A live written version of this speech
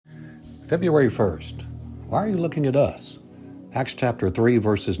February 1st. Why are you looking at us? Acts chapter 3,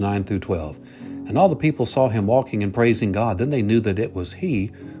 verses 9 through 12. And all the people saw him walking and praising God. Then they knew that it was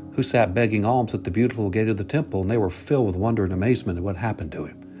he who sat begging alms at the beautiful gate of the temple, and they were filled with wonder and amazement at what happened to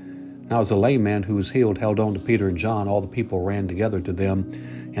him. Now as a lame man who was healed held on to Peter and John, all the people ran together to them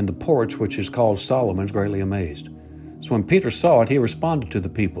in the porch, which is called Solomon's, greatly amazed. So when Peter saw it, he responded to the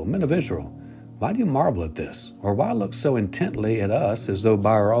people, Men of Israel, why do you marvel at this? Or why look so intently at us as though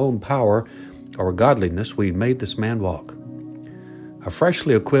by our own power or godliness we'd made this man walk? A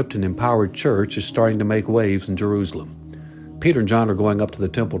freshly equipped and empowered church is starting to make waves in Jerusalem. Peter and John are going up to the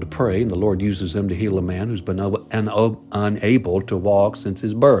temple to pray, and the Lord uses them to heal a man who's been unable to walk since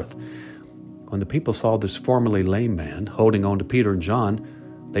his birth. When the people saw this formerly lame man holding on to Peter and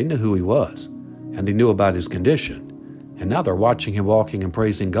John, they knew who he was, and they knew about his condition. And now they're watching him walking and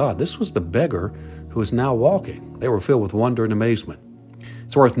praising God. This was the beggar who is now walking. They were filled with wonder and amazement.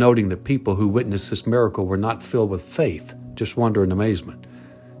 It's worth noting that people who witnessed this miracle were not filled with faith, just wonder and amazement.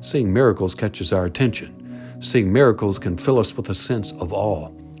 Seeing miracles catches our attention. Seeing miracles can fill us with a sense of awe.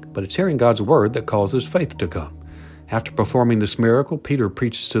 But it's hearing God's word that causes faith to come. After performing this miracle, Peter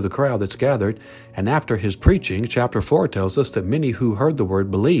preaches to the crowd that's gathered, and after his preaching, chapter 4 tells us that many who heard the word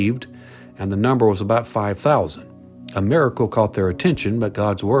believed, and the number was about 5,000. A miracle caught their attention, but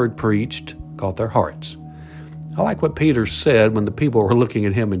God's word preached caught their hearts. I like what Peter said when the people were looking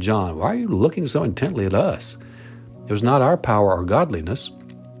at him and John. Why are you looking so intently at us? It was not our power or godliness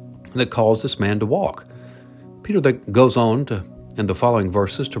that caused this man to walk. Peter then goes on in the following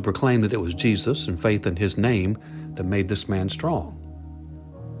verses to proclaim that it was Jesus and faith in his name that made this man strong.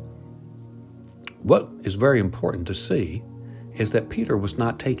 What is very important to see is that Peter was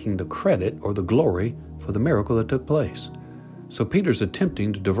not taking the credit or the glory for the miracle that took place. So Peter's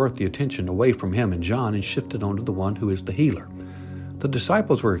attempting to divert the attention away from him and John and shift it onto the one who is the healer. The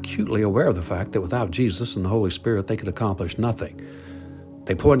disciples were acutely aware of the fact that without Jesus and the Holy Spirit, they could accomplish nothing.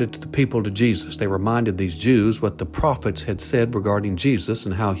 They pointed the people to Jesus. They reminded these Jews what the prophets had said regarding Jesus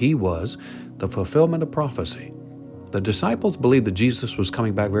and how he was the fulfillment of prophecy. The disciples believed that Jesus was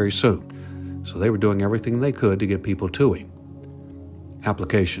coming back very soon, so they were doing everything they could to get people to him.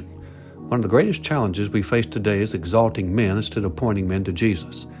 Application. One of the greatest challenges we face today is exalting men instead of pointing men to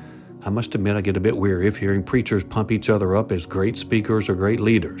Jesus. I must admit I get a bit weary of hearing preachers pump each other up as great speakers or great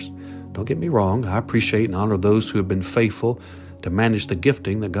leaders. Don't get me wrong, I appreciate and honor those who have been faithful to manage the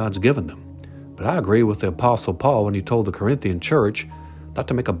gifting that God's given them. But I agree with the Apostle Paul when he told the Corinthian church not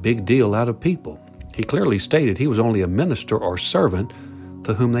to make a big deal out of people. He clearly stated he was only a minister or servant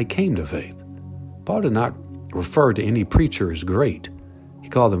to whom they came to faith. Paul did not refer to any preacher as great. He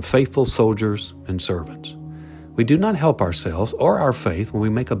called them faithful soldiers and servants. We do not help ourselves or our faith when we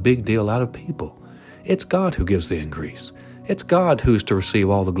make a big deal out of people. It's God who gives the increase. It's God who's to receive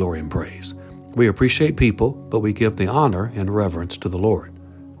all the glory and praise. We appreciate people, but we give the honor and reverence to the Lord.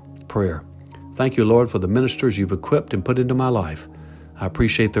 Prayer. Thank you, Lord, for the ministers you've equipped and put into my life. I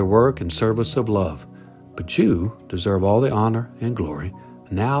appreciate their work and service of love, but you deserve all the honor and glory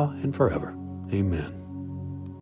now and forever. Amen.